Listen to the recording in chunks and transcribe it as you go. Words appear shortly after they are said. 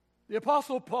The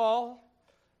Apostle Paul,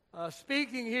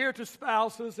 speaking here to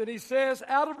spouses, and he says,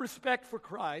 out of respect for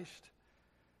Christ,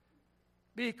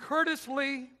 be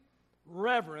courteously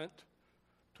reverent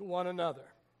to one another.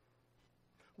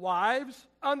 Wives,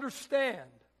 understand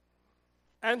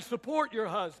and support your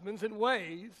husbands in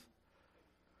ways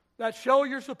that show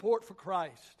your support for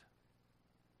Christ.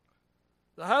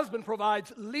 The husband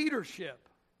provides leadership.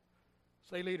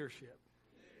 Say leadership.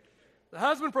 The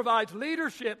husband provides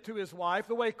leadership to his wife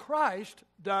the way Christ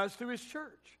does to his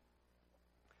church.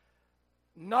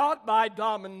 Not by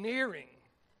domineering,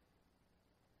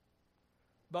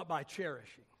 but by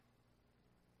cherishing.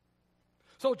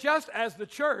 So just as the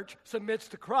church submits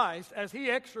to Christ as he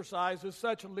exercises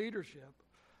such leadership,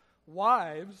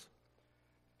 wives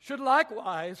should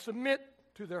likewise submit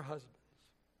to their husbands.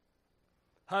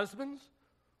 Husbands,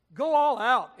 go all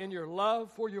out in your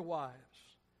love for your wives,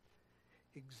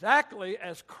 exactly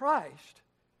as Christ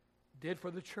did for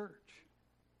the church.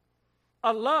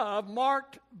 A love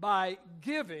marked by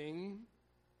giving,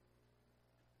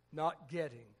 not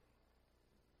getting.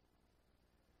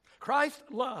 Christ's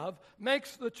love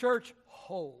makes the church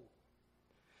whole.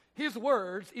 His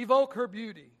words evoke her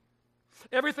beauty.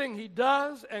 Everything he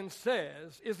does and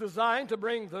says is designed to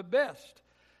bring the best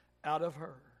out of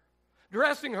her,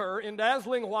 dressing her in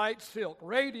dazzling white silk,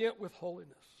 radiant with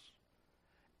holiness.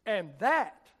 And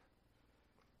that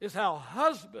is how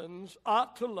husbands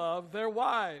ought to love their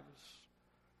wives.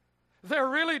 They're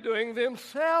really doing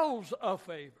themselves a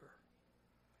favor,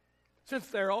 since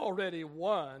they're already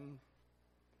one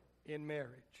in marriage.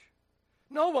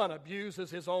 No one abuses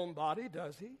his own body,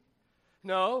 does he?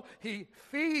 No, he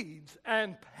feeds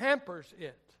and pampers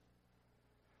it.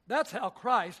 That's how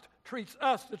Christ treats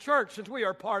us, the church, since we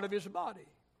are part of his body.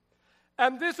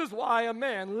 And this is why a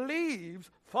man leaves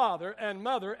father and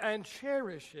mother and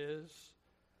cherishes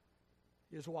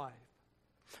his wife.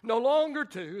 No longer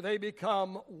two, they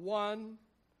become one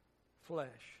flesh.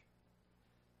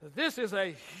 This is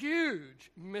a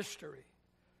huge mystery.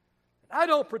 I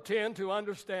don't pretend to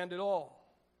understand it all.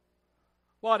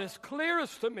 What is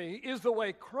clearest to me is the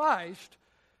way Christ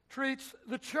treats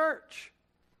the church.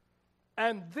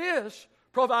 And this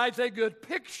provides a good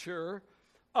picture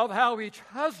of how each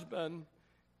husband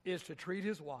is to treat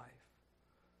his wife,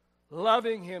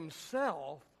 loving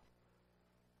himself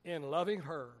in loving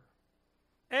her,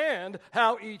 and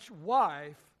how each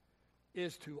wife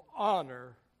is to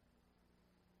honor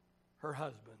her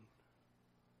husband.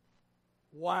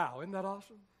 Wow, isn't that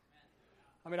awesome?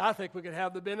 I mean, I think we could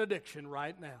have the benediction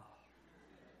right now,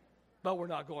 but we're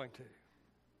not going to.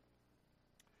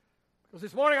 Because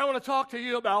this morning I want to talk to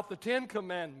you about the 10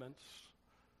 commandments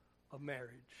of marriage.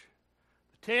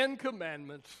 The 10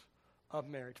 commandments of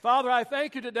marriage. Father, I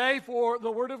thank you today for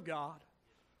the Word of God.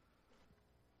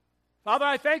 Father,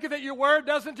 I thank you that your Word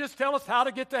doesn't just tell us how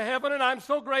to get to heaven, and I'm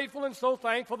so grateful and so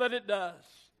thankful that it does.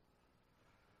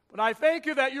 But I thank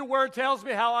you that your Word tells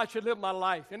me how I should live my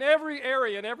life in every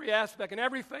area, in every aspect, in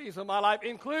every phase of my life,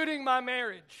 including my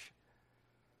marriage.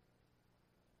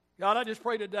 God, I just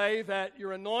pray today that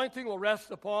your anointing will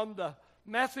rest upon the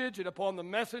message and upon the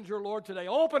messenger, Lord, today.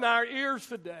 Open our ears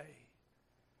today.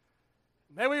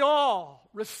 May we all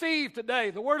receive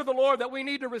today the word of the Lord that we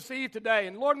need to receive today.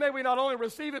 And Lord, may we not only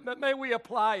receive it, but may we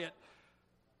apply it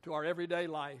to our everyday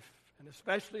life, and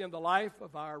especially in the life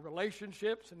of our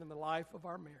relationships and in the life of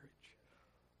our marriage.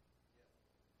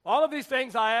 All of these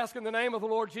things I ask in the name of the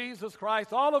Lord Jesus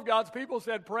Christ. All of God's people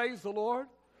said, praise the Lord.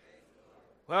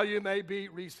 Well, you may be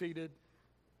reseated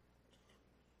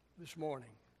this morning.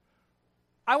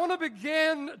 I want to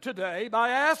begin today by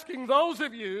asking those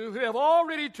of you who have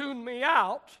already tuned me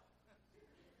out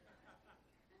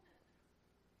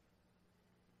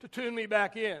to tune me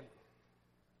back in.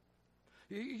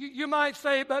 You might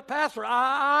say, but Pastor,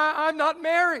 I'm not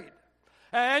married.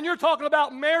 And you're talking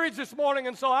about marriage this morning,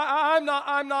 and so I'm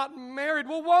not married.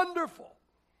 Well, wonderful.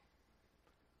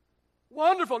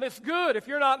 Wonderful, and it's good. If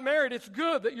you're not married, it's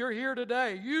good that you're here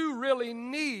today. You really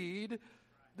need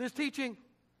this teaching.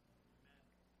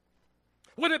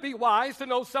 Would it be wise to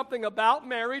know something about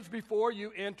marriage before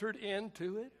you entered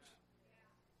into it?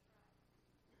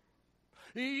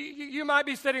 You might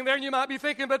be sitting there and you might be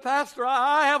thinking, but Pastor,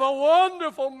 I have a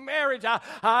wonderful marriage.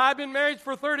 I've been married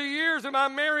for 30 years and my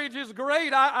marriage is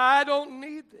great. I don't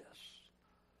need this.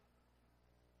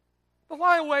 But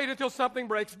why wait until something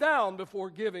breaks down before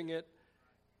giving it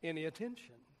any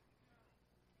attention?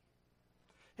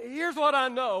 Here's what I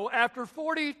know after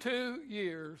 42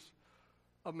 years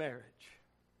of marriage.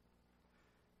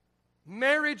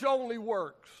 Marriage only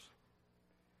works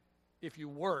if you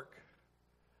work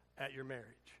at your marriage.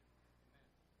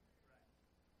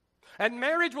 And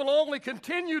marriage will only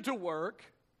continue to work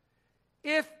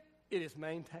if it is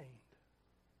maintained.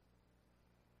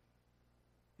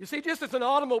 You see, just as an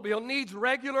automobile needs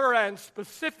regular and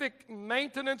specific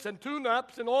maintenance and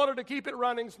tune-ups in order to keep it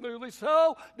running smoothly,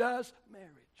 so does marriage.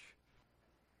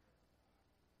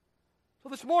 So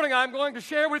this morning I'm going to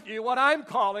share with you what I'm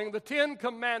calling the 10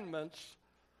 Commandments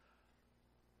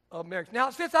of marriage.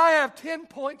 Now, since I have 10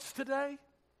 points today,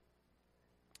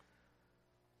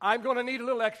 I'm going to need a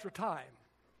little extra time.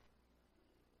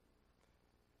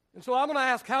 And so I'm going to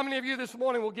ask how many of you this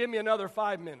morning will give me another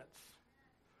 5 minutes?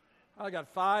 I got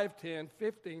 5, 10,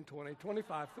 15, 20,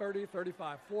 25, 30,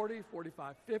 35, 40,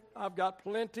 45, 50. I've got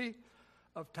plenty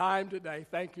of time today.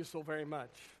 Thank you so very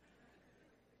much.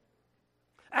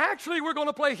 Actually, we're going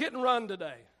to play hit and run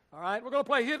today. All right? We're going to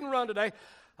play hit and run today.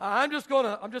 I'm just going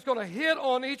to hit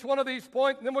on each one of these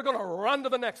points, and then we're going to run to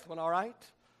the next one, all right?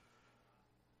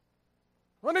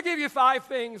 Let me give you 5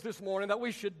 things this morning that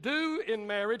we should do in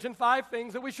marriage and 5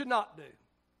 things that we should not do.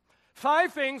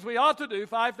 5 things we ought to do,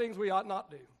 5 things we ought not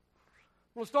do.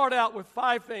 We'll start out with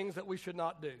 5 things that we should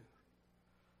not do.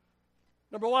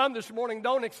 Number 1 this morning,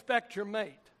 don't expect your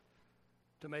mate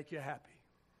to make you happy.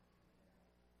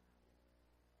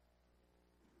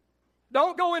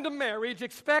 Don't go into marriage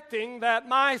expecting that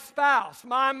my spouse,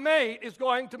 my mate, is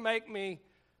going to make me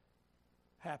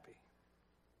happy.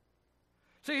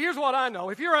 See, here's what I know.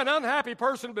 If you're an unhappy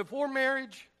person before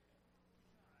marriage,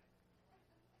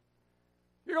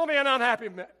 you're going to be an unhappy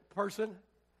person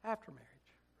after marriage.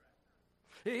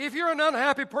 If you're an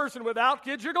unhappy person without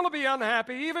kids, you're going to be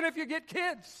unhappy even if you get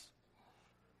kids.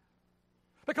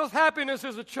 Because happiness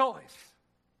is a choice.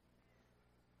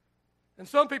 And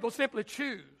some people simply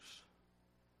choose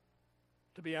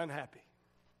to be unhappy.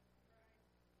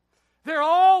 They're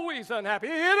always unhappy.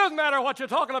 It doesn't matter what you're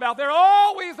talking about. They're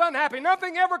always unhappy.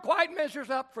 Nothing ever quite measures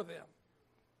up for them.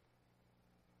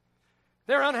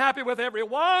 They're unhappy with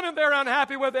everyone, and they're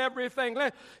unhappy with everything.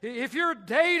 If you're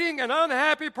dating an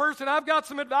unhappy person, I've got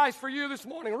some advice for you this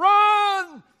morning.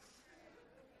 Run!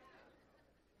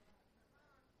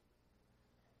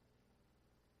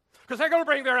 Because they're going to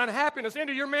bring their unhappiness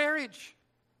into your marriage.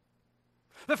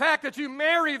 The fact that you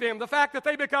marry them, the fact that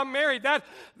they become married, that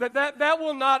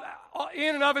will not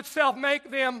in and of itself make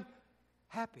them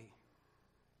happy.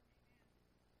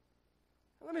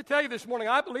 Let me tell you this morning,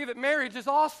 I believe that marriage is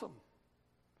awesome.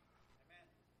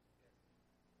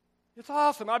 It's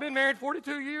awesome. I've been married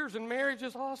 42 years, and marriage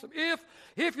is awesome.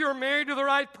 If you're married to the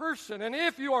right person, and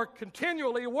if you are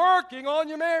continually working on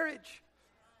your marriage.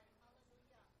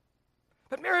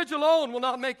 But marriage alone will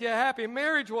not make you happy.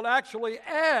 Marriage will actually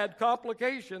add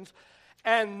complications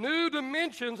and new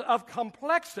dimensions of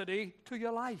complexity to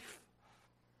your life.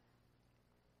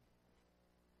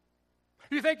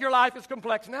 You think your life is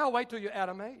complex now? Wait till you add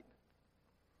a mate.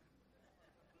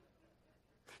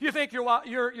 You think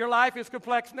your life is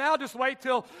complex now? Just wait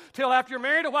till after you're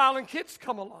married a while and kids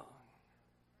come along.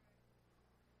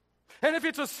 And if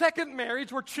it's a second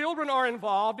marriage where children are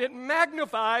involved, it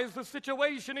magnifies the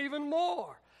situation even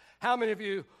more. How many of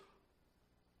you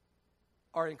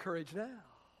are encouraged now?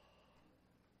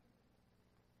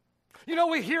 You know,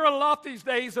 we hear a lot these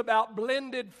days about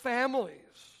blended families.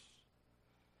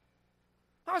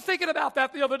 I was thinking about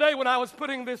that the other day when I was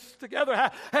putting this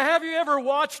together. Have you ever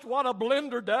watched what a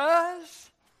blender does?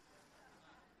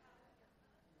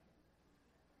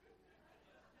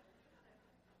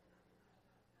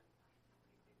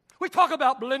 We talk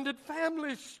about blended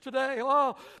families today.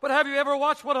 Oh, but have you ever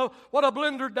watched what a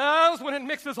blender does when it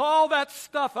mixes all that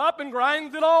stuff up and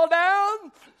grinds it all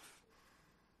down?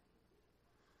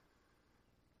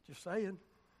 Just saying.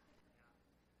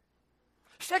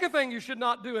 Second thing you should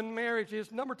not do in marriage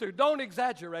is, number 2, don't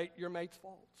exaggerate your mate's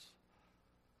faults.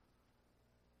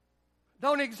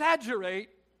 Don't exaggerate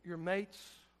your mate's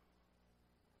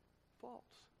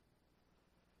faults.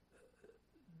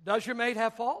 Does your mate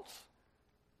have faults?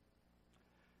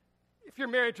 If you're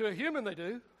married to a human, they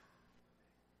do.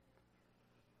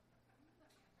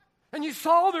 And you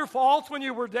saw their faults when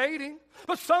you were dating,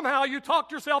 but somehow you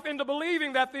talked yourself into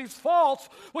believing that these faults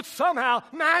would somehow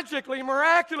magically,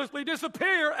 miraculously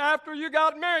disappear after you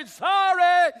got married.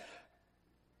 Sorry!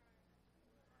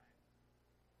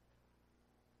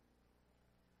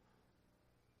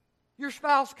 Your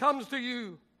spouse comes to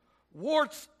you,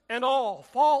 warts and all,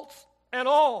 faults and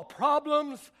all,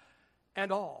 problems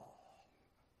and all.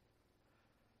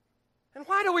 And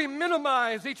why do we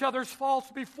minimize each other's faults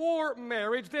before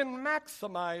marriage, then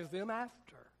maximize them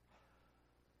after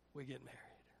we get married?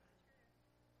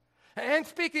 And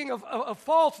speaking of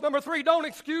faults, number 3, don't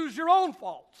excuse your own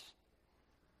faults.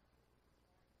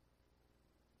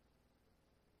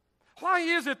 Why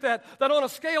is it that on a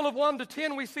scale of 1 to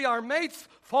 10 we see our mates'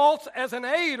 faults as an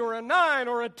 8 or a 9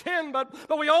 or a 10, but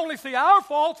we only see our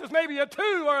faults as maybe a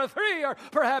 2 or a 3 or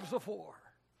perhaps a 4?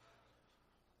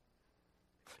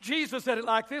 Jesus said it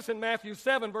like this in Matthew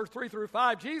 7, verse 3 through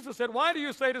 5. Jesus said, why do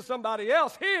you say to somebody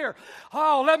else, here,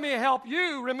 oh, let me help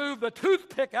you remove the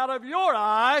toothpick out of your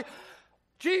eye?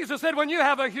 Jesus said, when you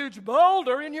have a huge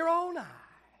boulder in your own eye.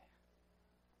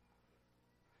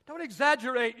 Don't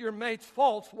exaggerate your mate's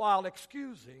faults while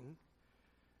excusing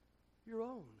your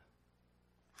own.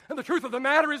 And the truth of the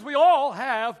matter is we all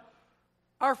have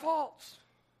our faults.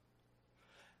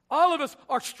 All of us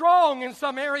are strong in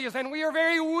some areas and we are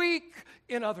very weak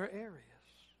in other areas.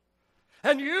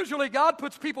 And usually God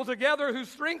puts people together whose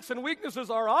strengths and weaknesses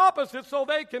are opposite so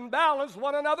they can balance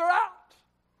one another out.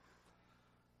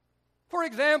 For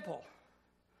example,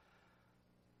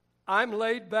 I'm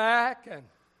laid back and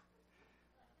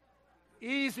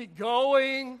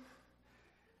easygoing,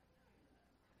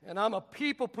 and I'm a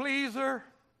people pleaser.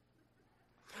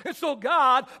 And so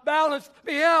God balanced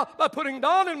me out by putting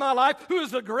Dawn in my life, who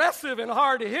is aggressive and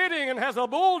hard-hitting and has a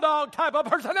bulldog type of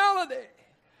personality.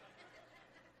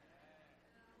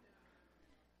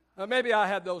 Maybe I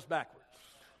had those backwards.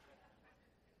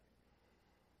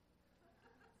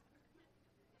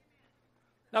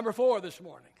 Number 4 this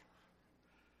morning.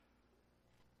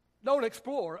 Don't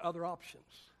explore other options.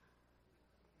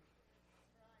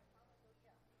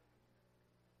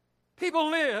 People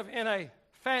live in a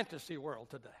fantasy world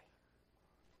today.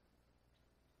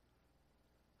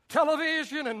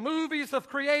 Television and movies have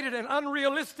created an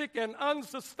unrealistic and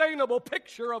unsustainable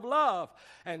picture of love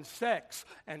and sex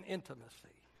and intimacy.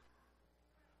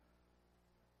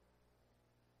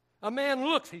 A man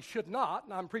looks, he should not,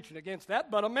 and I'm preaching against that,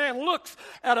 but a man looks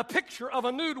at a picture of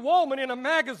a nude woman in a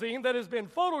magazine that has been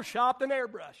photoshopped and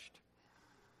airbrushed.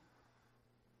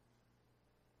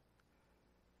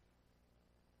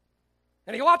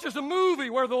 And he watches a movie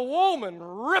where the woman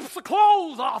rips the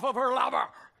clothes off of her lover.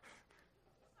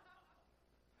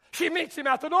 She meets him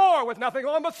at the door with nothing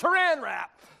on but saran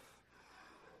wrap.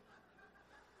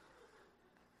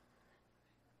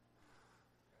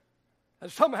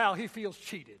 And somehow he feels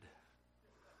cheated.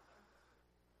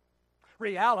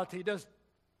 Reality just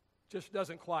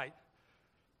doesn't quite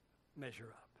measure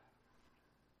up.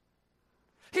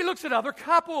 He looks at other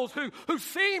couples who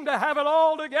seem to have it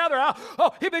all together.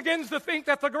 He begins to think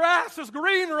that the grass is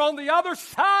greener on the other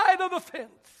side of the fence.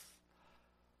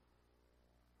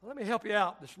 Let me help you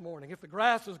out this morning. If the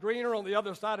grass is greener on the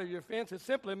other side of your fence, it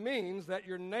simply means that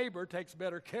your neighbor takes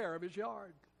better care of his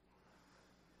yard.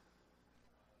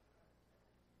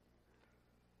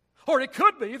 Or it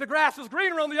could be the grass is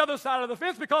greener on the other side of the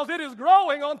fence because it is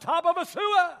growing on top of a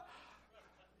sewer.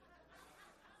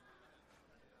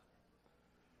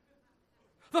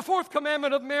 The 4th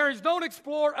commandment of marriage, don't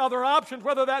explore other options,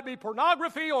 whether that be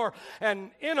pornography or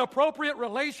an inappropriate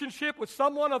relationship with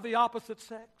someone of the opposite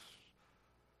sex.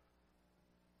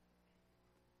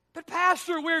 But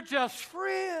Pastor, we're just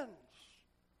friends.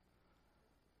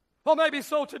 Well, maybe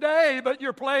so today, but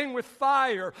you're playing with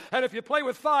fire. And if you play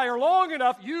with fire long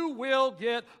enough, you will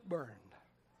get burned.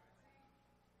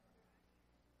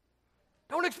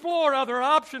 Don't explore other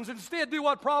options. Instead, do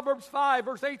what Proverbs 5,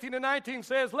 verse 18 and 19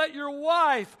 says. Let your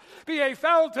wife be a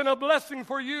fountain of blessing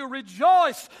for you.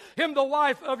 Rejoice in the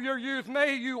wife of your youth.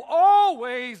 May you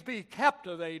always be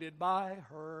captivated by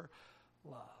her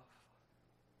love.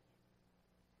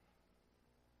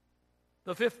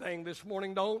 The 5th thing this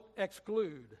morning, don't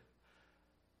exclude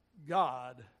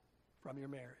God from your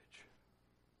marriage.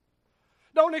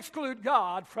 Don't exclude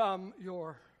God from your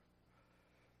marriage.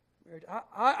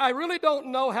 I really don't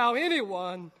know how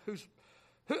anyone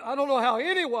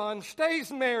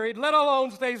stays married, let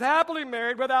alone stays happily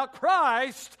married, without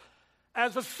Christ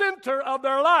as the center of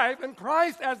their life, and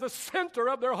Christ as the center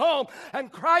of their home,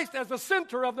 and Christ as the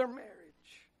center of their marriage.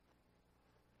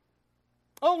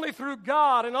 Only through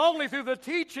God and only through the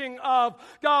teaching of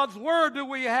God's Word do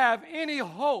we have any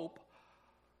hope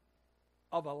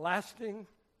of a lasting,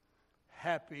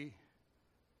 happy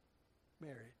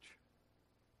marriage.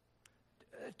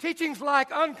 Teachings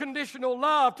like unconditional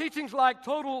love, teachings like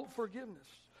total forgiveness,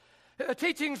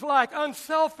 teachings like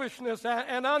unselfishness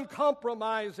and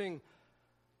uncompromising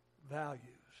values.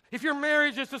 If your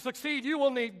marriage is to succeed, you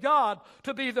will need God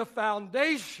to be the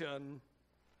foundation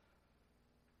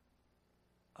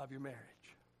of your marriage.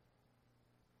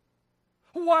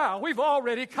 Wow, we've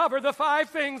already covered the 5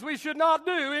 things we should not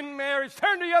do in marriage.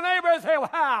 Turn to your neighbor and say,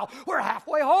 wow, we're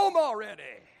halfway home already.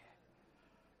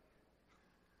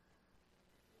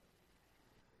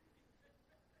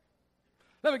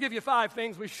 Let me give you 5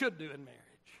 things we should do in marriage.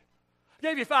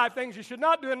 Gave you 5 things you should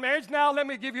not do in marriage. Now let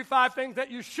me give you 5 things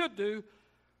that you should do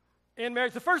in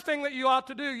marriage. The first thing that you ought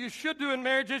to do, you should do in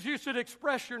marriage, is you should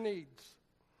express your needs.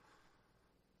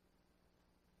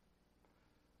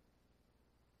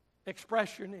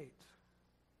 Express your needs.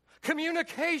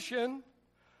 Communication,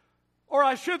 or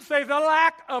I should say the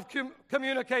lack of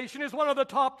communication, is one of the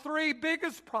top 3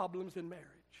 biggest problems in marriage.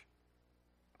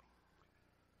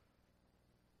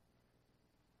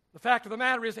 The fact of the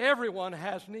matter is everyone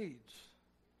has needs.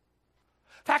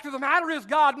 The fact of the matter is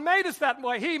God made us that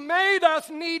way. He made us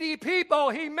needy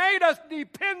people. He made us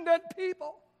dependent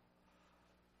people.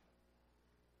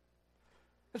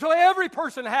 And so every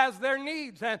person has their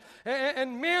needs,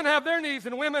 and men have their needs,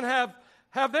 and women have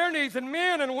their needs, and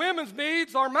men and women's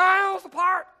needs are miles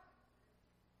apart.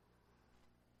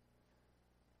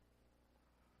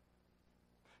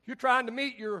 You're trying to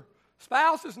meet your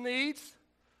spouse's needs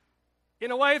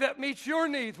in a way that meets your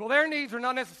needs. Well, their needs are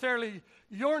not necessarily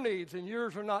your needs, and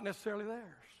yours are not necessarily theirs.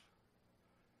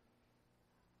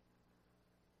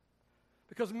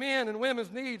 Because men and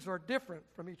women's needs are different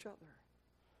from each other.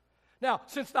 Now,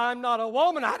 since I'm not a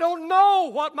woman, I don't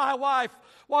know what my wife,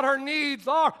 what her needs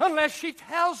are, unless she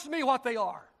tells me what they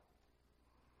are.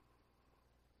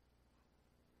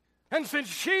 And since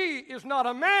she is not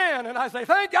a man, and I say,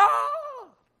 thank God.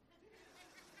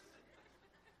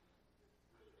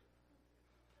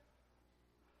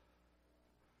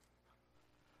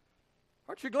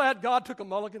 Aren't you glad God took a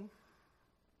mulligan?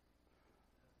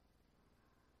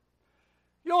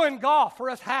 You know, in golf, for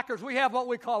us hackers, we have what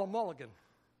we call a mulligan.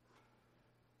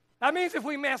 That means if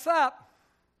we mess up,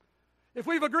 if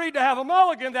we've agreed to have a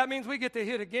mulligan, that means we get to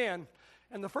hit again.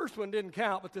 And the first one didn't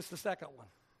count, but this is the second one.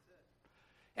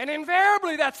 And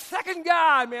invariably, that second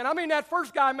guy, that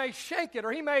first guy may shank it,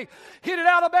 or he may hit it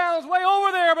out of bounds way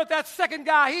over there, but that second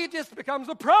guy, he just becomes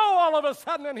a pro all of a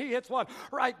sudden, and he hits one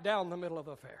right down the middle of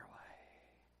the fairway.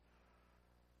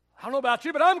 I don't know about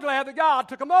you, but I'm glad that God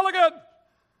took a mulligan.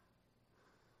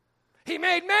 He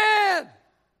made man.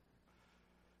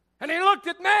 And he looked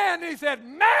at man and he said,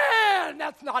 man,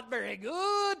 that's not very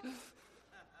good.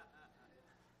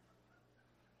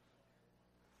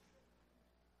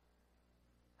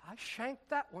 I shanked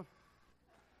that one.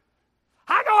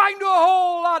 I know I can do a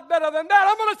whole lot better than that.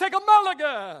 I'm going to take a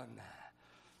mulligan.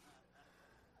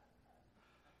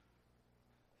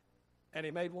 And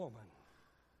he made woman.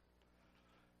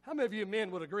 How many of you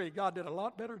men would agree God did a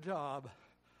lot better job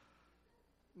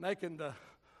making the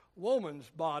woman's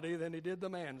body than he did the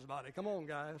man's body? Come on,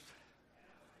 guys.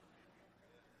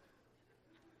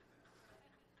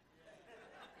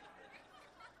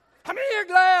 How many of you are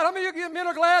glad? How many of you men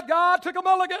are glad God took a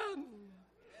mulligan?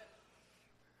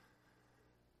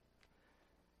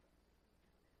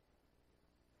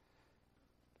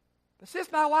 But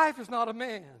since my wife is not a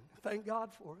man, thank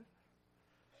God for it.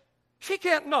 She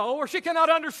can't know or she cannot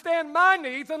understand my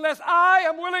needs unless I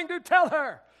am willing to tell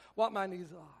her what my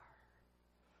needs are.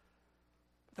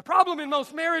 The problem in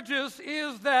most marriages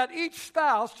is that each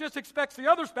spouse just expects the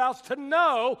other spouse to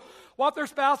know what their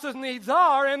spouse's needs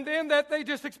are, and then that they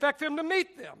just expect them to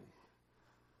meet them.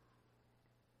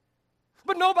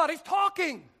 But nobody's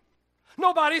talking.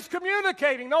 Nobody's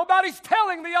communicating. Nobody's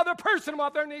telling the other person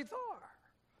what their needs are.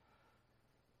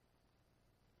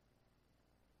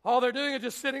 All they're doing is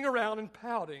just sitting around and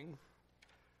pouting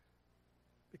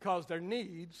because their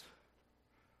needs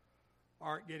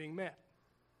aren't getting met.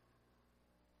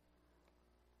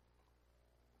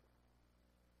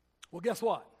 Well, guess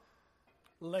what?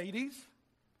 Ladies,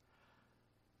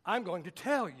 I'm going to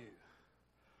tell you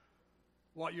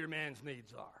what your man's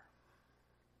needs are.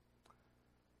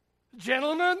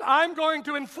 Gentlemen, I'm going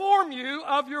to inform you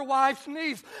of your wife's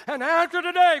needs. And after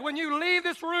today, when you leave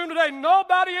this room today,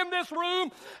 nobody in this room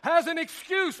has an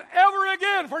excuse ever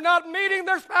again for not meeting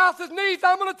their spouse's needs.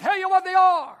 I'm going to tell you what they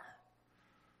are.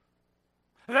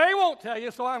 They won't tell you,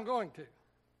 so I'm going to.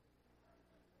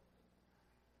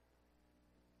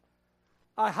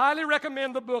 I highly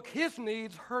recommend the book His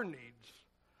Needs, Her Needs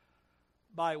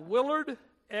by Willard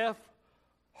F.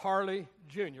 Harley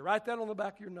Jr. Write that on the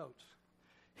back of your notes.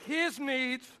 His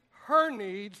Needs, Her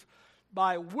Needs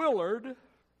by Willard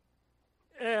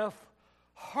F.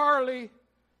 Harley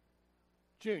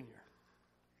Jr.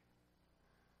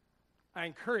 I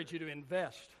encourage you to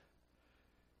invest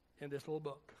in this little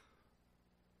book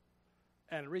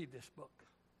and read this book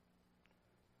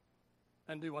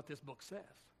and do what this book says.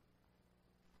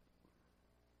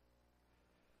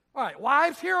 All right,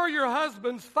 wives, here are your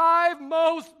husband's 5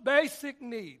 most basic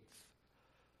needs.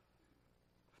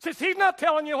 Since he's not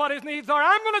telling you what his needs are,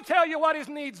 I'm going to tell you what his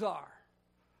needs are.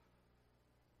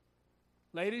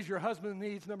 Ladies, your husband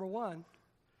needs, number 1,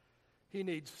 He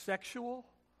needs sexual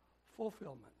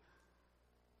fulfillment.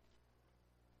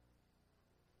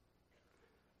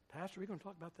 Pastor, are we going to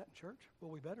talk about that in church?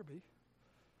 Well, we better be.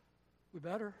 We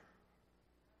better.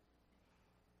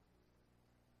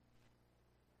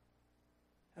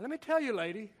 And let me tell you,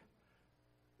 lady,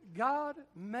 God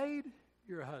made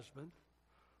your husband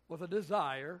with a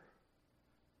desire,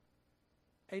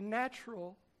 a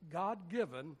natural,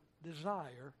 God-given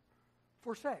desire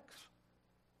for sex.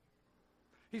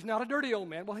 He's not a dirty old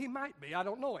man. Well, he might be. I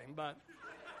don't know him, but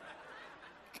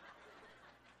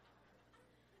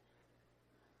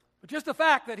just the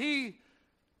fact that he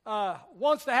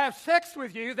wants to have sex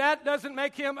with you, that doesn't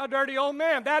make him a dirty old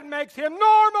man. That makes him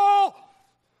normal.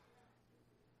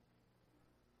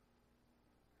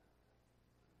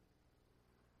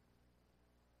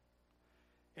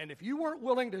 And if you weren't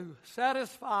willing to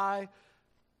satisfy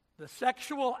the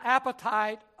sexual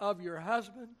appetite of your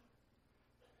husband,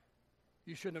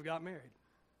 you shouldn't have got married.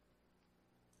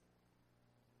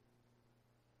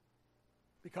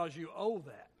 Because you owe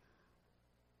that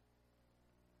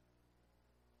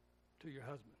to your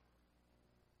husband.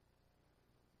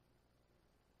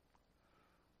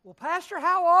 Well, Pastor,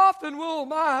 how often will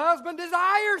my husband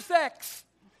desire sex?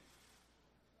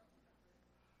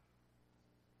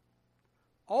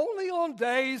 Only on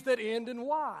days that end in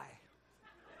Y.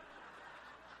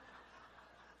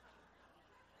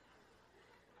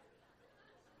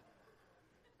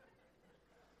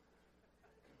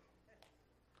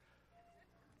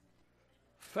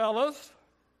 Fellas,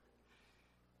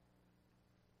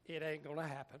 it ain't going to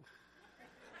happen.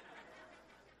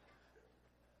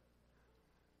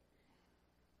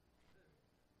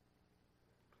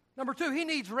 Number two, he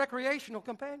needs recreational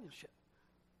companionship.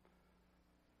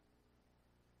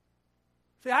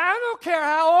 See, I don't care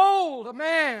how old a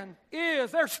man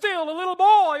is, there's still a little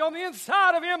boy on the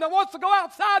inside of him that wants to go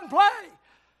outside and play.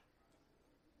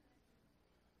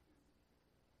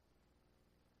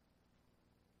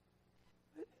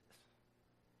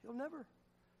 He'll never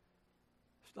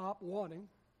stop wanting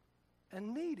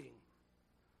and needing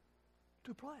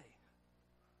to play.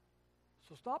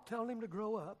 So stop telling him to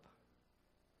grow up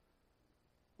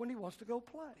when he wants to go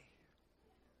play.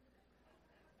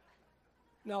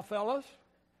 Now, fellas,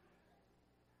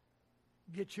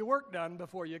 get your work done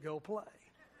before you go play.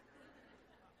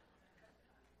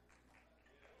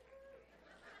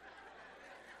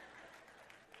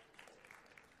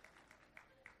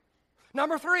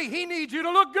 Number three, he needs you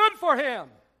to look good for him.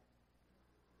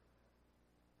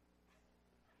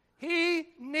 He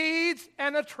needs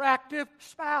an attractive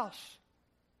spouse.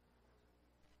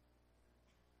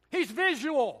 He's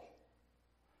visual.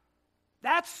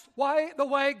 That's the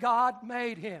way God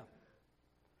made him.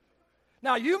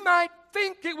 Now, you might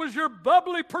think it was your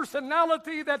bubbly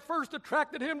personality that first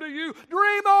attracted him to you.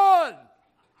 Dream on!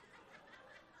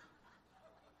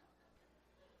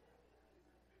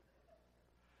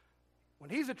 When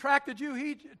he's attracted to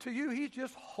you, he's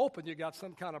just hoping you got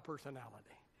some kind of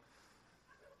personality.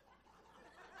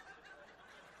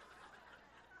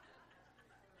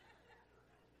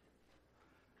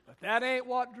 But that ain't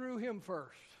what drew him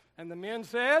first. And the men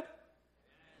said,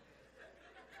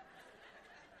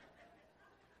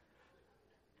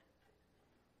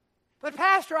 but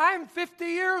Pastor, I'm 50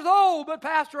 years old. But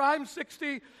Pastor, I'm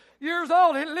 60 years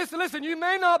old. And listen, you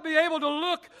may not be able to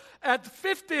look at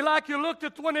 50 like you looked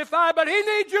at 25, but he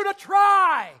needs you to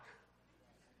try.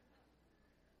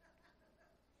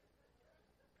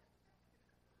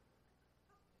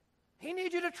 He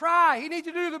needs you to try. He needs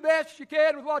you to do the best you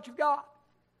can with what you've got.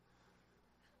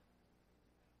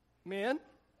 Men.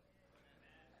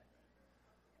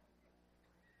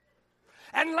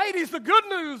 And ladies, the good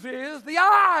news is the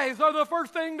eyes are the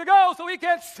first thing to go, so he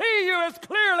can't see you as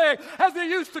clearly as he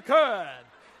used to could.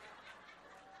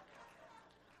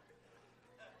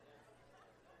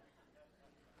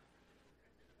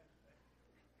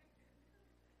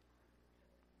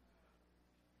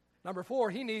 Number four,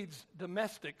 he needs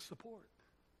domestic support.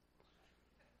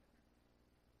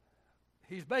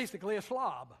 He's basically a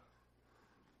slob.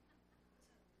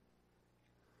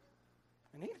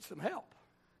 And he needs some help.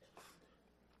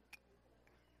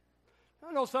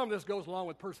 I know some of this goes along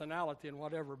with personality and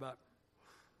whatever, but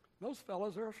those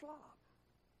fellas are a slob.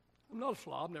 I'm not a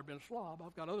slob, never been a slob.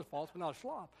 I've got other faults, but not a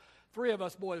slob. Three of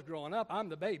us boys growing up, I'm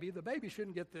the baby. The baby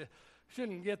shouldn't get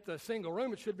the single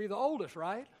room. It should be the oldest,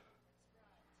 right?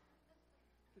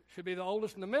 It should be the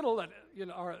oldest in the middle. That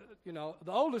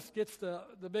the oldest gets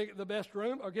the best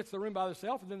room, or gets the room by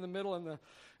themselves, and then the middle and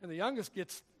the youngest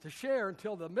gets to share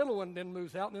until the middle one then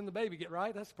moves out, and then the baby get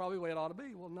right. That's probably the way it ought to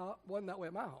be. Well, wasn't that way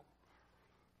at my home.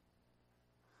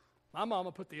 My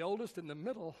mama put the oldest in the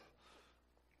middle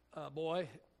boy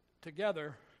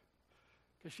together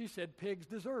because she said pigs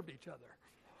deserve each other.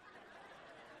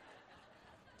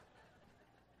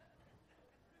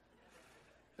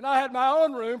 And I had my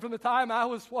own room from the time I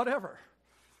was whatever.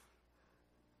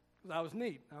 Because I was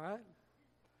neat, all right?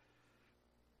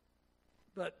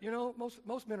 But, you know,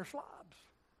 most men are slobs.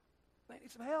 They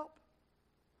need some help.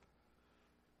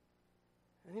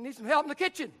 And he needs some help in the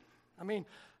kitchen. I mean,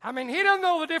 he doesn't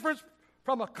know the difference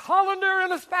from a colander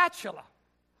and a spatula.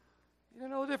 He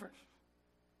doesn't know the difference.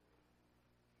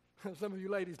 Some of you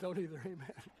ladies don't either,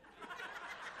 amen.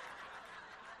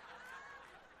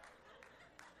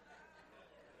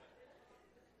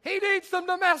 He needs some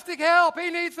domestic help. He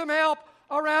needs some help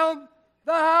around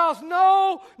the house.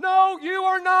 No, you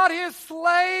are not his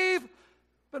slave.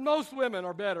 But most women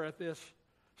are better at this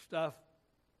stuff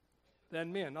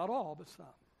than men. Not all, but some.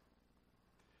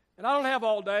 And I don't have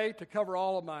all day to cover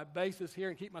all of my bases here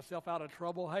and keep myself out of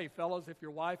trouble. Hey, fellas, if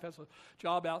your wife has a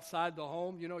job outside the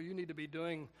home, you know, you need to be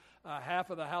doing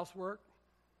half of the housework.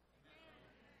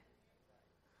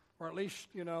 Or at least,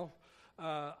 you know,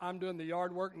 I'm doing the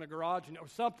yard work in the garage or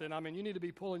something. I mean, you need to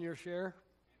be pulling your share.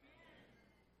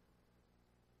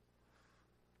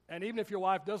 And even if your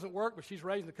wife doesn't work, but she's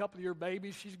raising a couple of your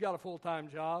babies, she's got a full-time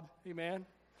job. Amen.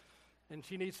 And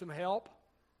she needs some help.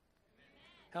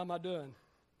 How am I doing?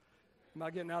 Am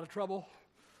I getting out of trouble?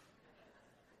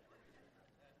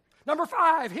 Number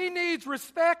 5, he needs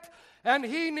respect and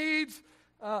he needs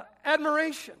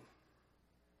admiration.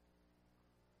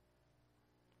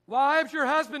 Wives, your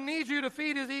husband needs you to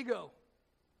feed his ego.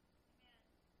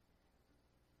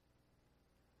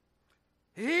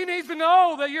 He needs to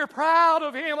know that you're proud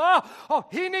of him.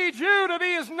 He needs you to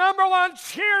be his number one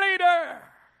cheerleader.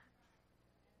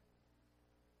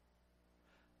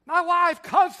 My wife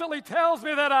constantly tells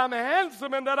me that I'm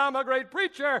handsome and that I'm a great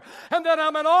preacher and that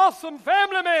I'm an awesome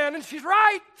family man, and she's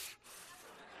right.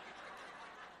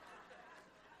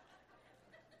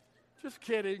 Just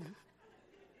kidding.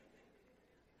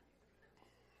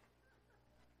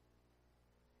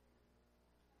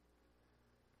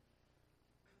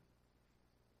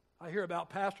 I hear about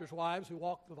pastors' wives who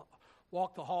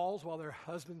walk the halls while their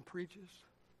husband preaches.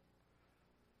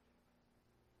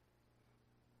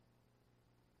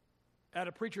 At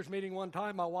a preacher's meeting one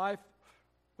time, my wife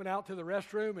went out to the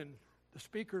restroom, and the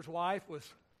speaker's wife was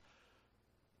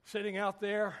sitting out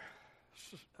there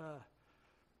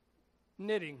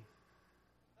knitting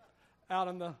out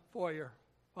in the foyer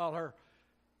while her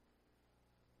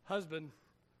husband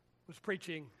was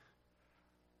preaching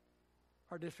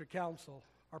our district council,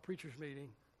 our preacher's meeting.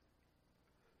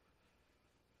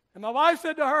 And my wife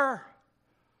said to her,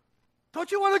 "Don't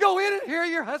you want to go in and hear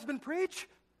your husband preach?"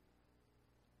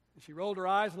 And she rolled her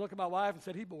eyes and looked at my wife and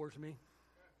said, "He bores me."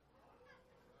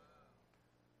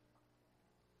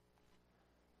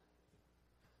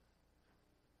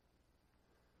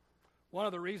 One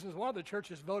of the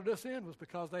churches voted us in was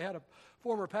because they had a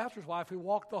former pastor's wife who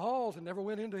walked the halls and never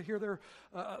went in to hear their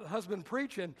husband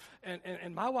preach. And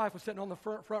my wife was sitting on the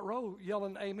front row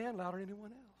yelling amen louder than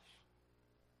anyone else.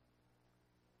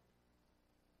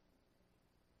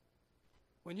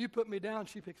 When you put me down,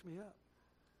 she picks me up.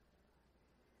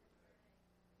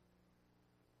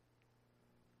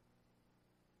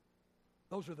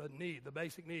 Those are the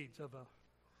basic needs of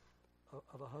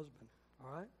a husband, all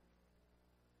right?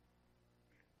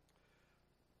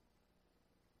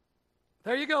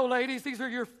 There you go, ladies. These are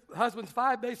your husband's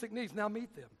 5 basic needs. Now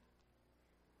meet them.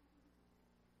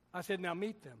 I said, now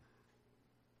meet them.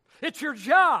 It's your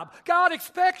job. God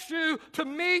expects you to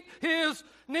meet his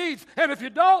needs. And if you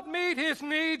don't meet his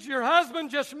needs, your husband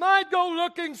just might go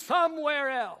looking somewhere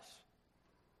else.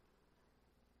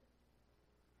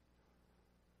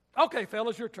 Okay,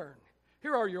 fellas, your turn.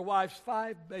 Here are your wife's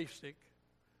 5 basic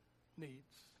needs.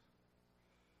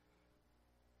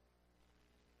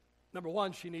 Number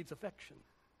 1, she needs affection.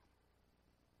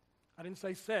 I didn't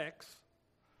say sex.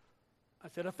 I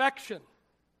said affection.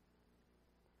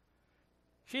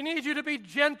 She needs you to be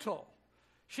gentle.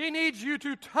 She needs you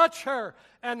to touch her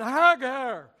and hug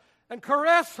her and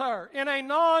caress her in a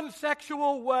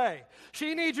non-sexual way.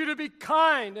 She needs you to be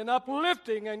kind and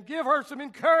uplifting and give her some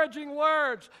encouraging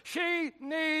words. She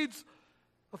needs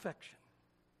affection.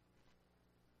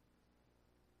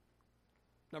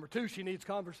 Number 2, she needs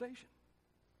conversation.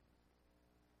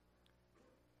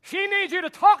 She needs you to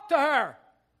talk to her.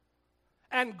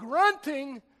 And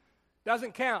grunting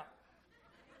doesn't count.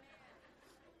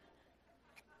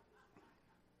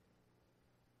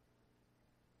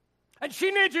 And she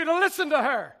needs you to listen to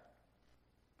her.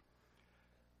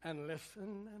 And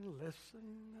listen and listen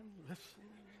and listen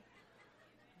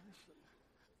and listen.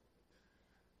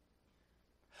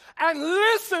 And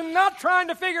listen, not trying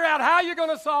to figure out how you're going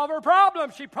to solve her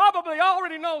problem. She probably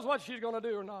already knows what she's going to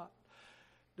do or not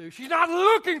do. She's not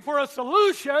looking for a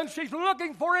solution. She's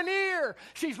looking for an ear.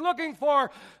 She's looking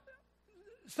for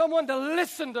someone to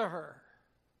listen to her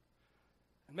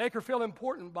and make her feel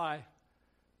important by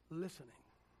listening.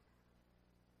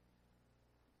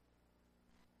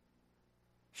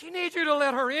 She needs you to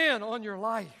let her in on your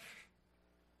life.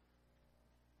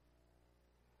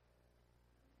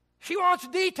 She wants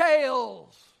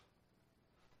details.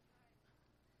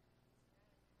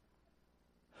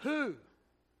 Who?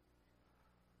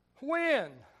 When?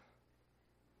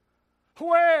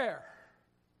 Where?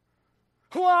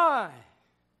 Why?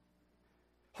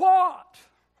 What?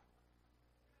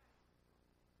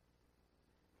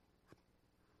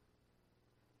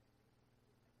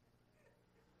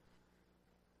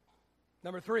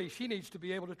 Number 3, she needs to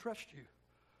be able to trust you.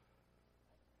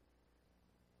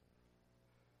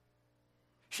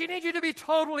 She needs you to be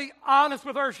totally honest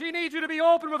with her. She needs you to be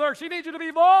open with her. She needs you to be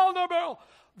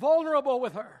vulnerable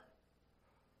with her.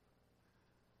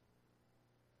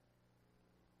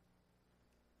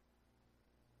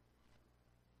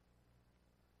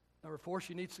 Number 4,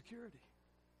 she needs security.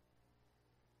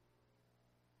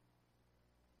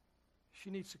 She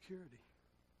needs security.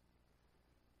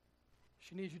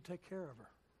 She needs you to take care of her.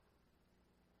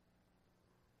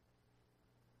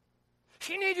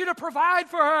 She needs you to provide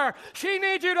for her. She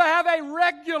needs you to have a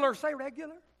regular, say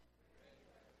regular,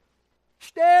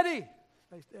 steady,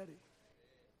 say steady.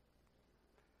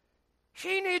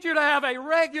 She needs you to have a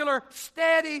regular,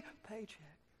 steady paycheck.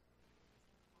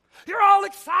 You're all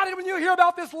excited when you hear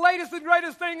about this latest and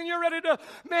greatest thing, and you're ready to,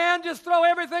 man, just throw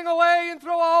everything away and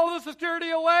throw all the security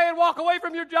away and walk away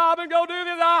from your job and go do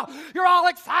this. You're all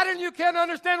excited, and you can't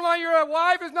understand why your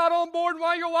wife is not on board,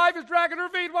 why your wife is dragging her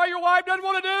feet, why your wife doesn't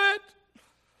want to do it.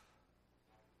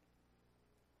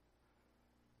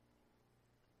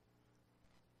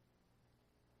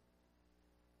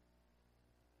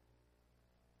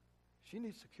 She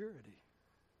needs security.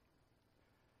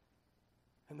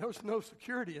 And there's no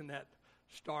security in that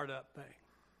startup thing.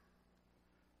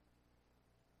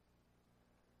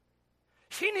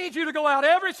 She needs you to go out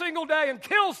every single day and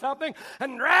kill something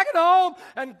and drag it home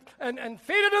and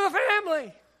feed it to the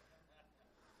family.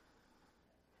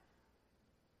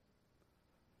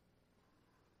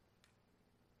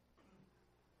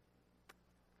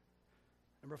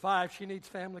 Number 5, she needs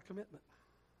family commitment.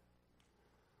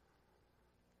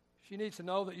 She needs to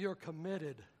know that you're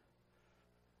committed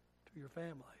to your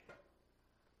family.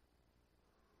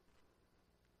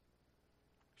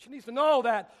 She needs to know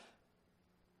that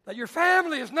your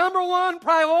family is number one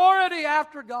priority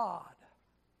after God.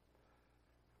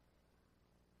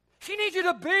 She needs you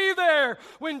to be there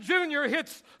when Junior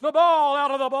hits the ball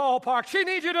out of the ballpark. She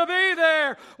needs you to be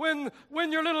there when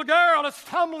your little girl is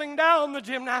tumbling down the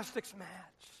gymnastics mat.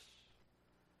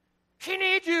 She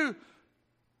needs you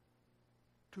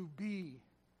to be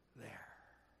there.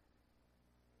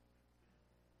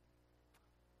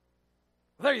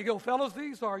 There you go, fellas.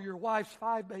 These are your wife's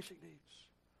 5 basic needs.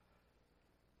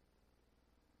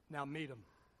 Now meet them.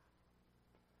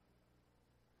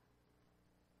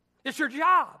 It's your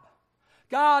job.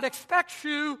 God expects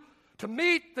you to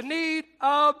meet the need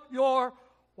of your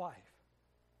wife.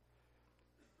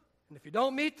 And if you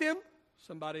don't meet them,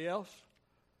 somebody else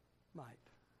might.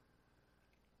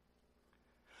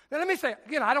 Now let me say,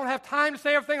 again, I don't have time to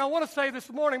say everything I want to say this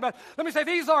morning, but let me say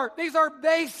these are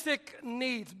basic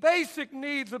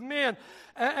needs of men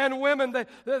and women.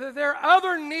 There are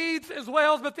other needs as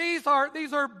well, but these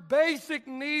are basic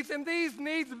needs, and these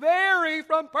needs vary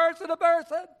from person to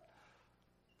person.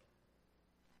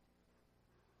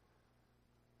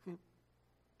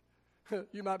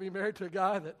 You might be married to a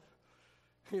guy that,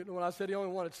 when I said he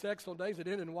only wanted sex on days that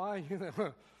ended in Y,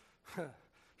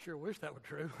 sure wish that were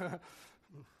true.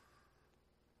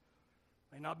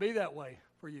 May not be that way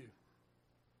for you.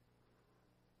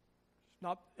 It's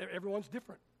not. Everyone's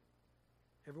different.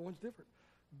 Everyone's different.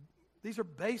 These are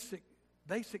basic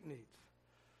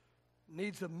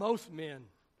needs of most men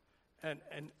and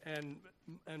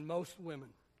most women.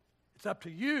 It's up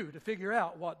to you to figure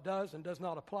out what does and does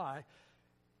not apply,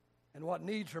 and what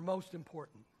needs are most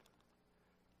important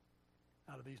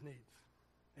out of these needs.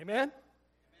 Amen? Amen.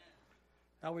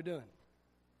 How are we doing?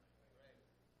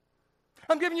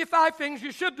 I'm giving you 5 things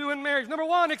you should do in marriage. Number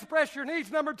 1, express your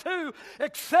needs. Number 2,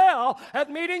 excel at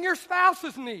meeting your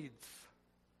spouse's needs.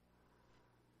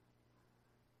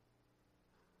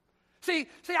 See,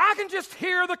 I can just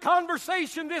hear the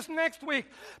conversation this next week.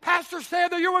 Pastor said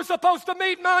that you were supposed to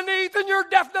meet my needs, and you're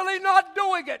definitely not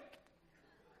doing it.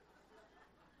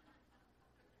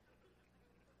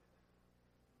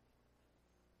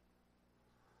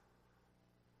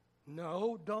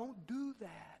 No, don't do that.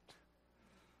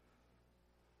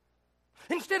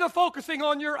 Instead of focusing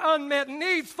on your unmet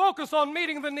needs, focus on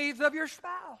meeting the needs of your spouse.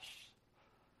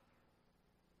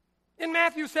 In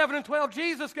Matthew 7 and 12,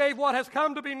 Jesus gave what has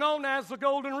come to be known as the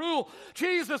golden rule.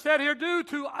 Jesus said here, do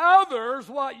to others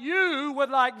what you would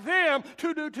like them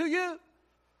to do to you.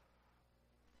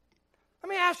 Let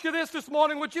me ask you this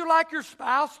morning. Would you like your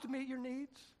spouse to meet your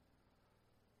needs?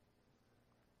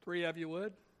 3 of you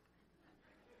would.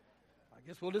 I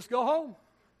guess we'll just go home.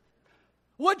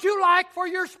 Would you like for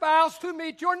your spouse to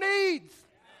meet your needs?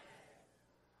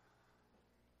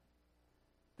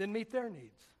 Then meet their needs.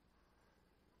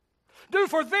 Do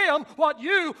for them what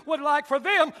you would like for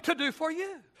them to do for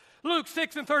you. Luke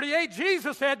 6 and 38,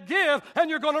 Jesus said, give and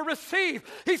you're going to receive.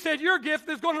 He said, your gift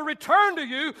is going to return to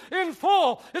you in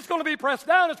full. It's going to be pressed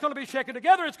down. It's going to be shaken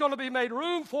together. It's going to be made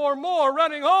room for more,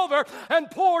 running over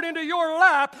and poured into your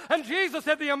lap. And Jesus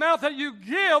said, the amount that you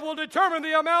give will determine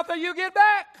the amount that you get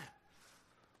back.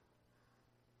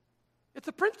 It's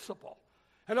a principle,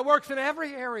 and it works in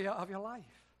every area of your life.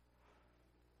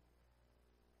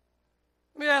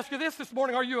 Let me ask you this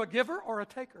morning. Are you a giver or a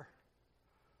taker?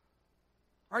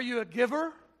 Are you a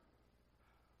giver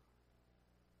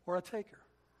or a taker?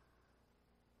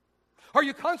 Are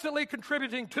you constantly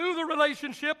contributing to the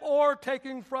relationship or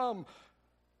taking from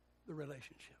the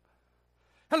relationship?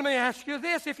 And let me ask you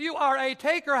this. If you are a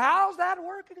taker, how's that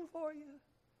working for you?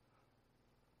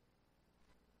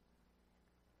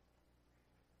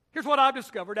 Here's what I've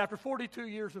discovered after 42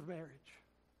 years of marriage.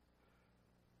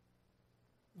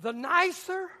 The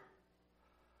nicer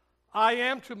I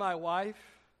am to my wife,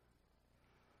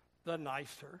 the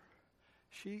nicer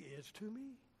she is to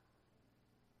me.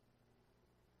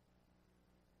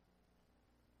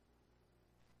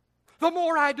 The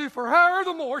more I do for her,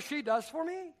 the more she does for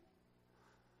me.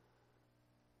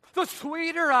 The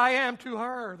sweeter I am to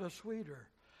her, the sweeter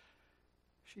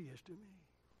she is to me.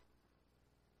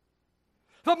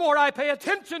 The more I pay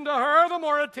attention to her, the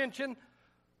more attention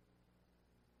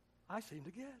I seem to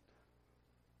get.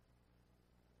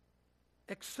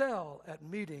 Excel at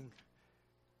meeting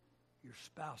your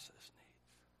spouse's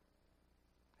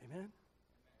needs. Amen?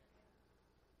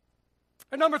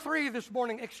 And number 3 this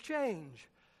morning, exchange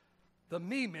the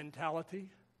me mentality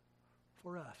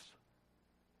for us.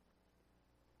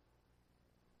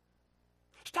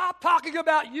 Stop talking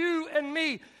about you and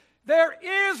me. There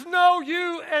is no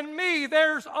you and me.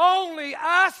 There's only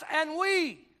us and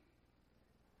we.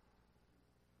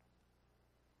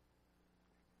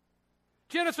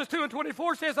 Genesis 2 and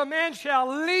 24 says, a man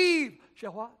shall leave.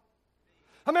 Shall what?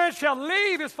 A man shall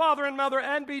leave his father and mother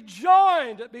and be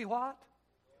joined. Be what?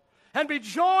 And be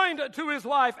joined to his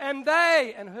wife. And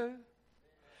they, and who?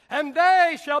 And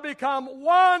they shall become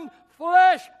one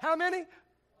flesh. How many?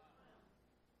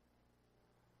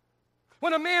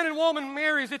 When a man and woman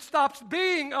marries, it stops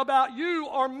being about you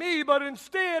or me, but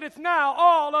instead it's now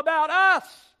all about us.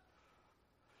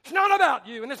 It's not about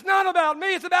you, and it's not about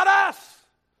me, it's about us.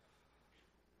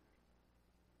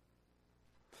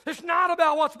 It's not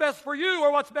about what's best for you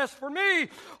or what's best for me,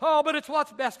 but it's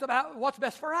what's best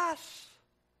for us.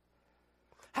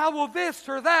 How will this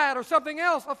or that or something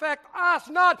else affect us?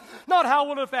 Not how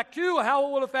will it affect you, how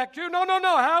it will affect you. No.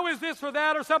 How is this or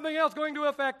that or something else going to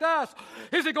affect us?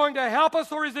 Is it going to help us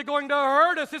or is it going to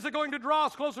hurt us? Is it going to draw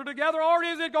us closer together or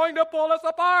is it going to pull us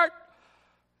apart?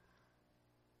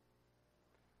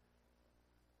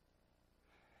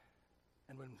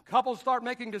 And when couples start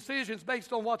making decisions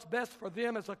based on what's best for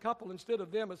them as a couple instead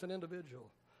of them as an individual,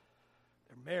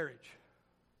 their marriage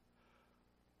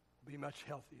will be much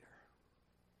healthier.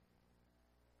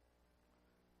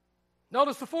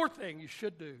 Notice the 4th thing you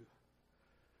should do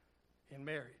in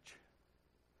marriage.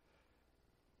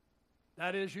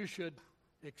 That is, you should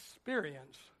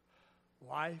experience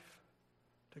life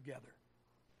together.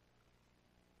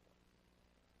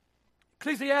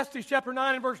 Ecclesiastes chapter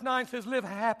 9 and verse 9 says, live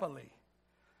happily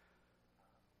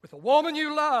with the woman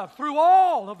you love through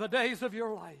all of the days of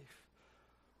your life.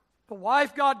 The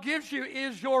wife God gives you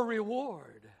is your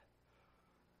reward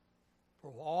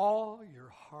for all your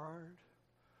hard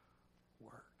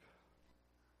work.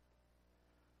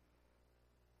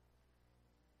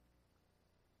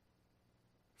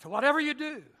 So whatever you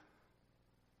do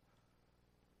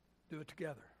it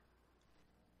together.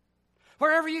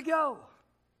 Wherever you go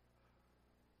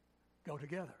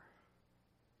together.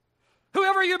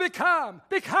 Whoever you become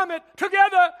it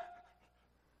together.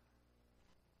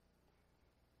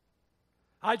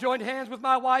 I joined hands with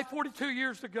my wife 42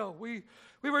 years ago. We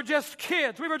were just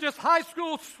kids. We were just high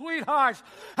school sweethearts.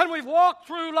 And we've walked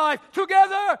through life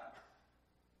together.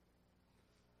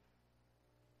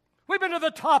 We've been to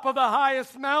the top of the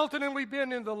highest mountain, and we've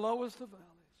been in the lowest of valleys.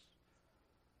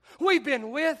 We've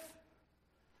been with,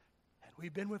 and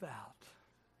we've been without.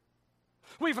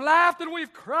 We've laughed and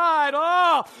we've cried.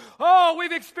 Oh,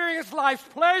 we've experienced life's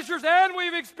pleasures and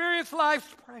we've experienced life's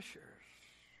pressures.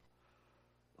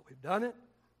 But we've done it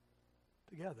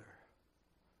together.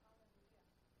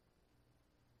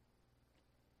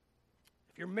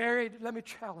 If you're married, let me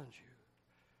challenge you.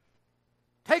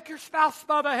 Take your spouse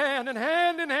by the hand and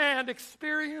in hand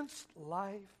experience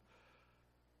life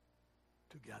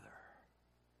together.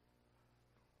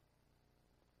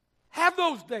 Have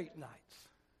those date nights.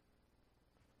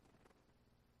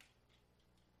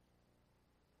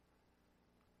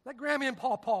 Let Grammy and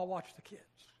Paw watch the kids.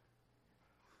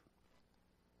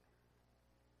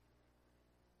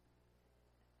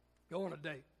 Go on a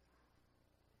date.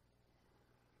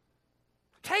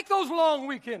 Take those long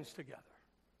weekends together.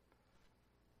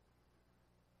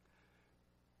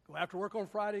 Go after work on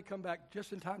Friday, come back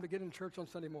just in time to get in church on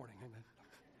Sunday morning. Amen.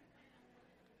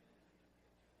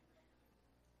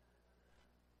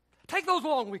 Take those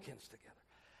long weekends together.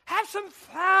 Have some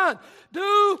fun.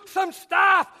 Do some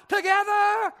stuff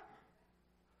together.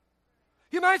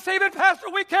 You might say, but Pastor,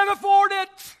 we can't afford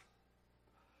it.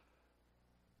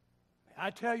 May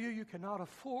I tell you, you cannot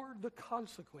afford the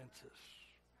consequences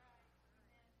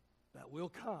that will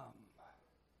come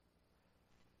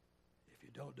if you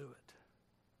don't do it.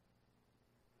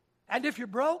 And if you're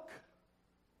broke,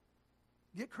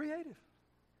 get creative.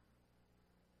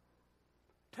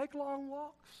 Take long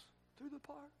walks through the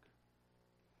park.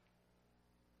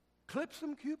 Clip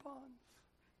some coupons.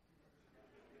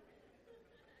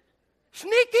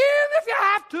 Sneak in if you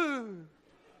have to.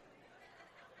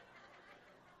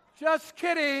 Just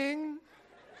kidding.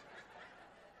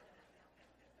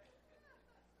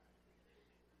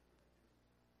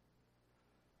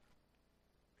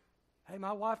 Hey,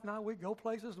 my wife and I, we go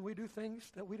places and we do things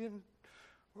that we didn't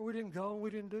go and we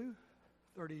didn't do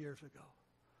 30 years ago,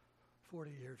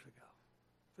 40 years ago.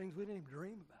 Things we didn't even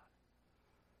dream about.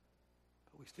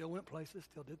 But we still went places,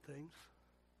 still did things.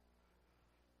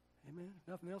 Amen.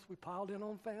 Nothing else, we piled in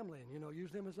on family and,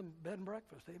 used them as a bed and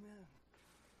breakfast. Amen.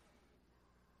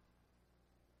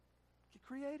 Get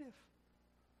creative.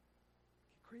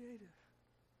 Get creative.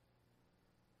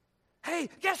 Hey,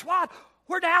 guess what?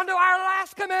 We're down to our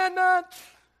last commandment.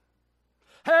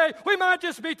 Hey, we might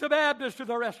just beat the Baptist to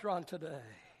the restaurant today.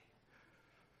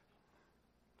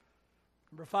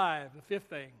 Number 5, the fifth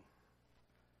thing.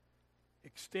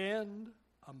 Extend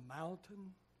a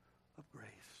mountain of grace.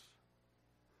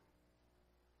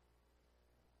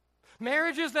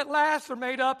 Marriages that last are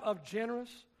made up of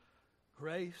generous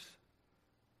grace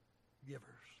givers.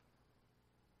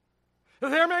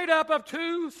 They're made up of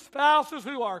two spouses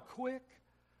who are quick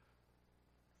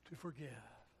to forgive.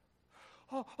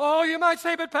 Oh, you might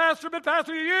say, but Pastor, you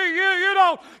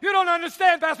don't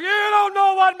understand, Pastor. You don't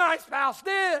know what my spouse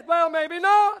did. Well, maybe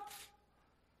not.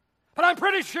 But I'm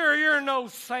pretty sure you're no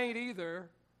saint either.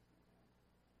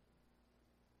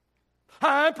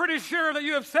 I'm pretty sure that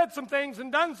you have said some things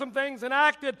and done some things and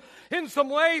acted in some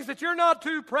ways that you're not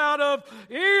too proud of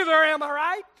either. Am I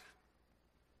right?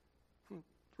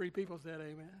 3 people said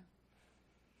amen.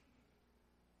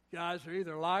 Guys are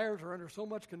either liars or under so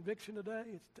much conviction today,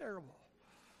 it's terrible.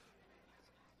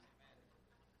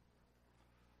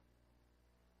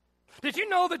 Did you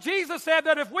know that Jesus said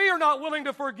that if we are not willing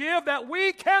to forgive, that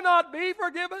we cannot be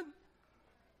forgiven?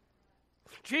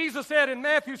 Jesus said in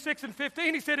Matthew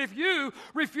 6:15, he said, if you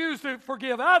refuse to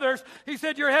forgive others, he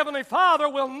said, your heavenly Father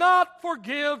will not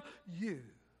forgive you.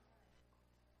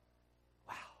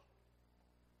 Wow.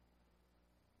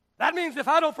 That means if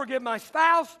I don't forgive my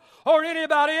spouse or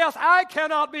anybody else, I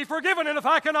cannot be forgiven. And if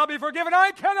I cannot be forgiven,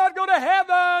 I cannot go to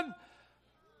heaven.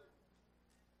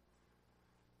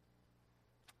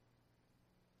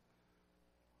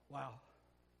 Wow.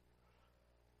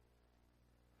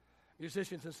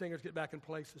 Musicians and singers, get back in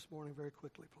place this morning very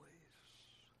quickly, please.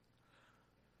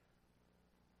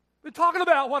 We're talking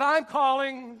about what I'm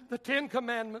calling the 10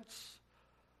 Commandments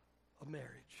of marriage.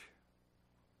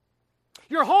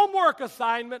 Your homework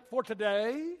assignment for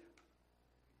today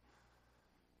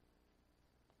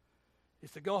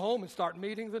is to go home and start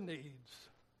meeting the needs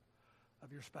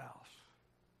of your spouse.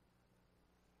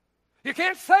 You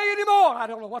can't say anymore, I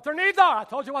don't know what their needs are. I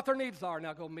told you what their needs are.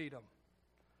 Now go meet them.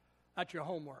 That's your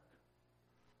homework.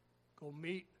 Go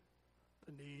meet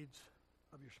the needs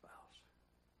of your spouse.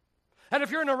 And if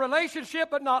you're in a relationship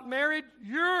but not married,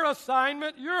 your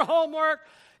assignment, your homework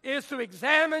is to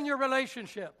examine your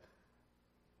relationship.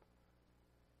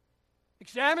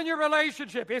 Examine your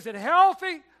relationship. Is it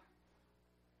healthy?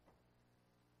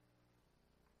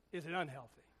 Is it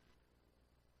unhealthy?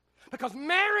 Because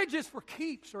marriage is for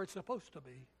keeps, or it's supposed to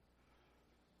be.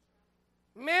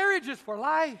 Marriage is for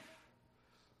life,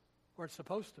 or it's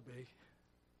supposed to be.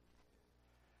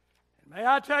 And may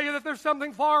I tell you that there's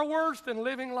something far worse than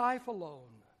living life alone.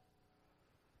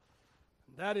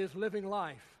 And that is living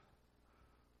life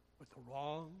with the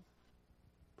wrong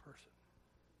person.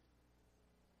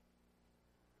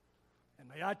 And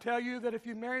may I tell you that if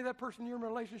you marry that person you're in a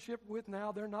relationship with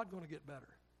now, they're not going to get better.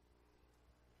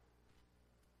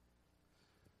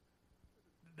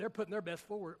 They're putting their best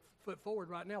foot forward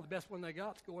right now. The best one they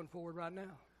got's going forward right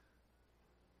now.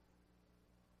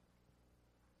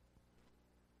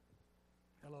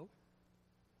 Hello?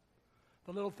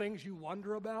 The little things you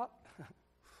wonder about,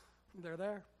 they're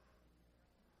there.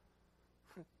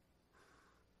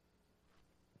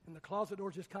 And the closet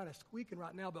door's just kind of squeaking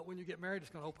right now, but when you get married,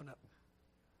 it's going to open up.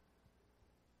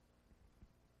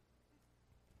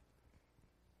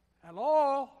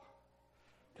 Hello?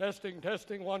 Testing,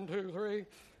 1, 2, 3.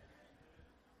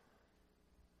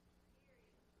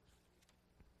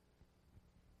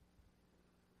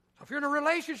 If you're in a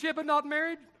relationship and not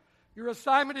married, your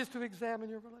assignment is to examine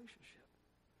your relationship.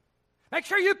 Make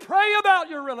sure you pray about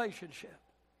your relationship.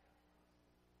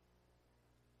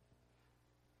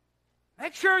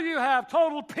 Make sure you have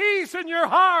total peace in your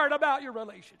heart about your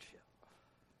relationship.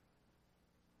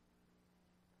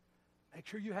 Make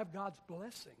sure you have God's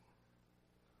blessing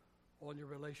on your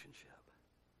relationship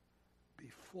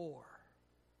before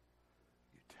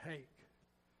you take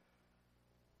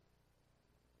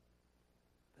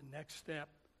the next step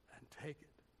and take it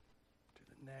to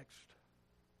the next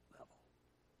level.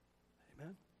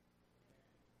 Amen?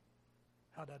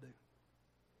 How'd I do? Did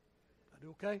I do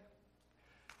okay?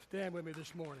 Stand with me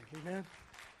this morning. Amen?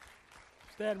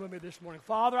 Stand with me this morning.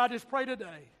 Father, I just pray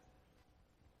today.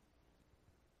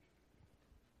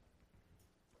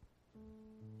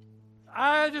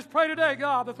 I just pray today,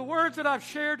 God, that the words that I've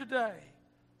shared today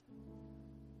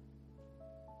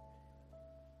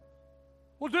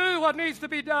will do what needs to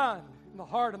be done in the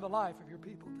heart and the life of your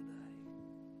people today.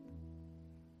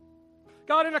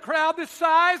 God, in a crowd this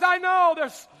size, I know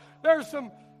there's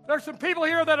some people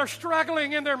here that are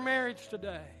struggling in their marriage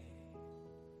today.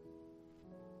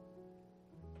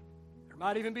 There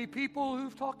might even be people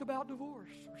who've talked about divorce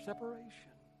or separation.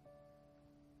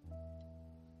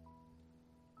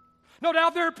 No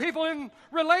doubt there are people in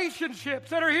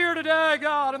relationships that are here today,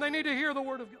 God, and they need to hear the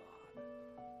Word of God.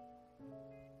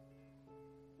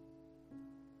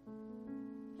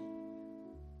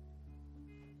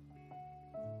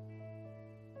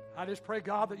 I just pray,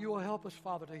 God, that you will help us,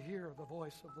 Father, to hear the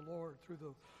voice of the Lord through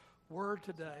the Word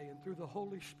today and through the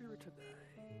Holy Spirit today.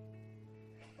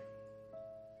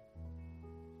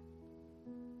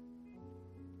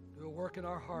 Do a work in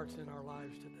our hearts and our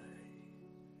lives today.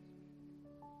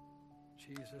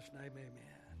 In Jesus' name,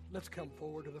 amen. Let's come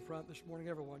forward to the front this morning.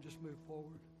 Everyone, just move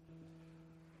forward.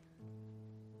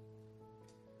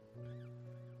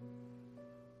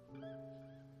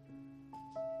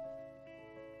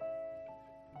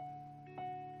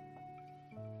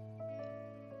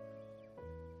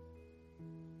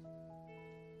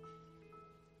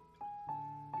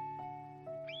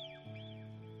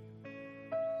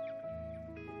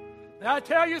 Now I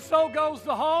tell you, so goes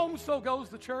the home, so goes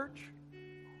the church.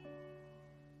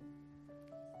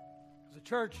 The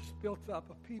church is built up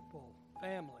of people,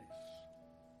 families.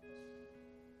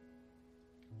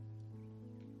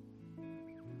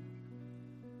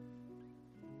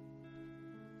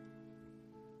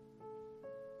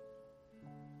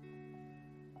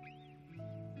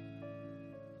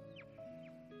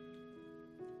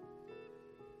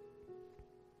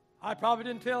 I probably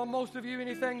didn't tell most of you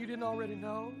anything you didn't already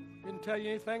know. Didn't tell you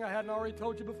anything I hadn't already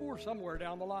told you before somewhere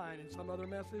down the line in some other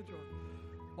message or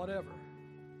whatever.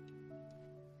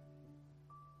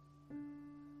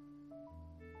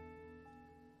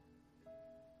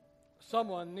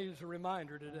 Someone needs a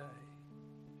reminder today.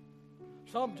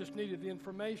 Some just needed the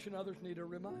information, others need a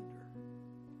reminder.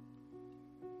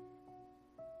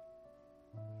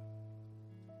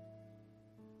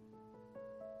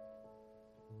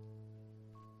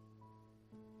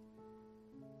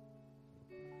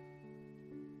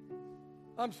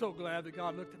 I'm so glad that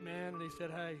God looked at man and he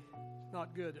said, hey, it's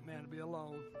not good that man to be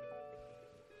alone.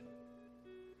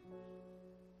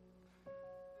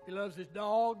 He loves his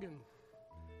dog and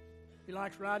he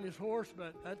likes riding his horse,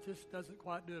 but that just doesn't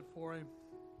quite do it for him.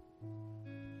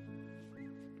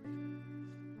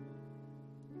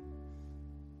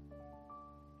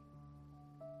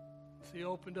 So he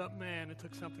opened up man and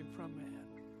took something from man.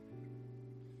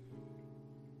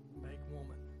 Make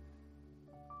woman.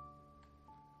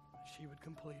 She would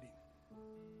complete him.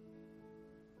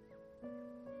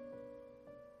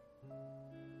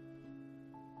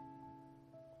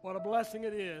 What a blessing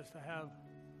it is to have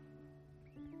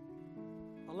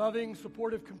a loving,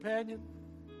 supportive companion.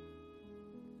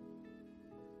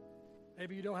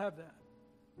 Maybe you don't have that.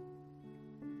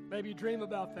 Maybe you dream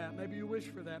about that. Maybe you wish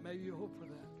for that. Maybe you hope for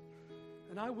that.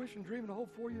 And I wish and dream and hope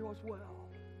for you as well.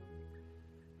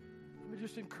 Let me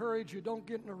just encourage you, don't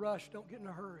get in a rush. Don't get in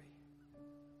a hurry.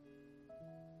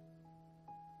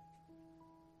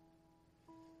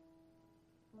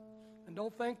 And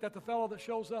don't think that the fellow that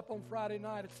shows up on Friday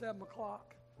night at 7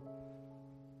 o'clock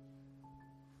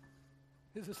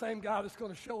is the same guy that's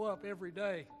going to show up every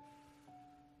day,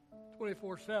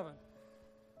 24/7.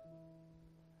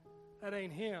 That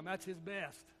ain't him. That's his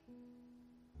best.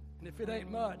 And if it ain't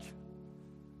much,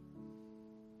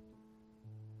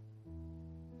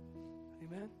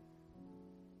 amen?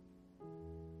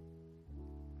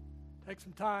 Take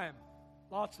some time,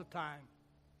 lots of time.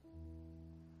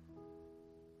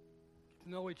 Get to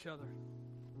know each other.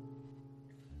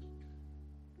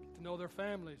 Get to know their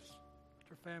families,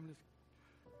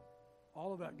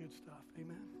 all of that good stuff.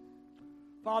 Amen.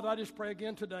 Father, I just pray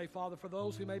again today, Father, for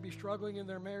those who may be struggling in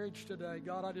their marriage today.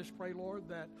 God, I just pray, Lord,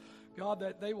 that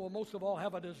they will most of all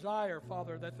have a desire,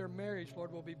 Father, that their marriage,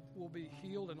 Lord, will be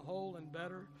healed and whole and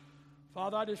better.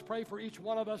 Father, I just pray for each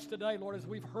one of us today, Lord, as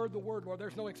we've heard the word, Lord,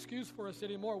 there's no excuse for us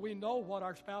anymore. We know what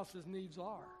our spouse's needs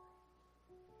are.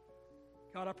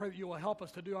 God, I pray that you will help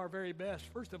us to do our very best,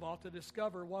 first of all, to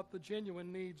discover what the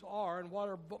genuine needs are and what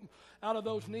are, out of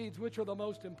those needs, which are the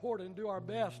most important, and do our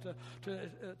best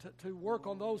to work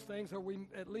on those things, or we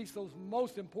at least those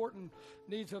most important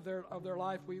needs of their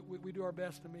life, we do our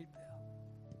best to meet them.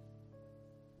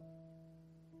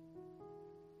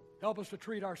 Help us to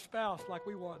treat our spouse like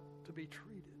we want to be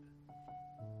treated.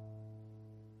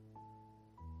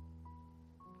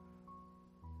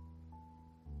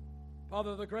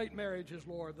 Father, the great marriages,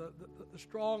 Lord, the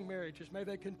strong marriages, may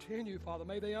they continue, Father.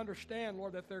 May they understand,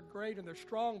 Lord, that they're great and they're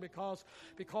strong because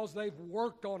they've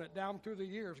worked on it down through the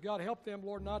years. God, help them,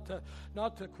 Lord, not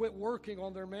to quit working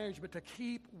on their marriage, but to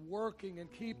keep working and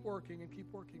keep working and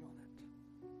keep working on it.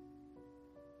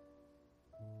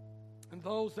 And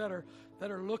those that are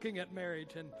looking at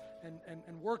marriage and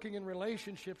working in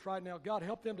relationships right now, God,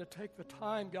 help them to take the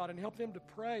time, God, and help them to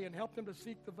pray and help them to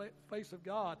seek the face of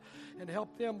God and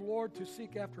help them, Lord, to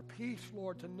seek after peace,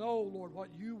 Lord, to know, Lord, what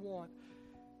you want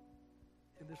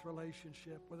in this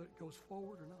relationship, whether it goes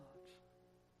forward or not.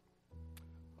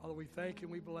 Father, we thank you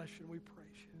and we bless you and we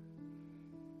praise you.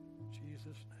 In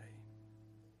Jesus'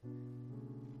 name.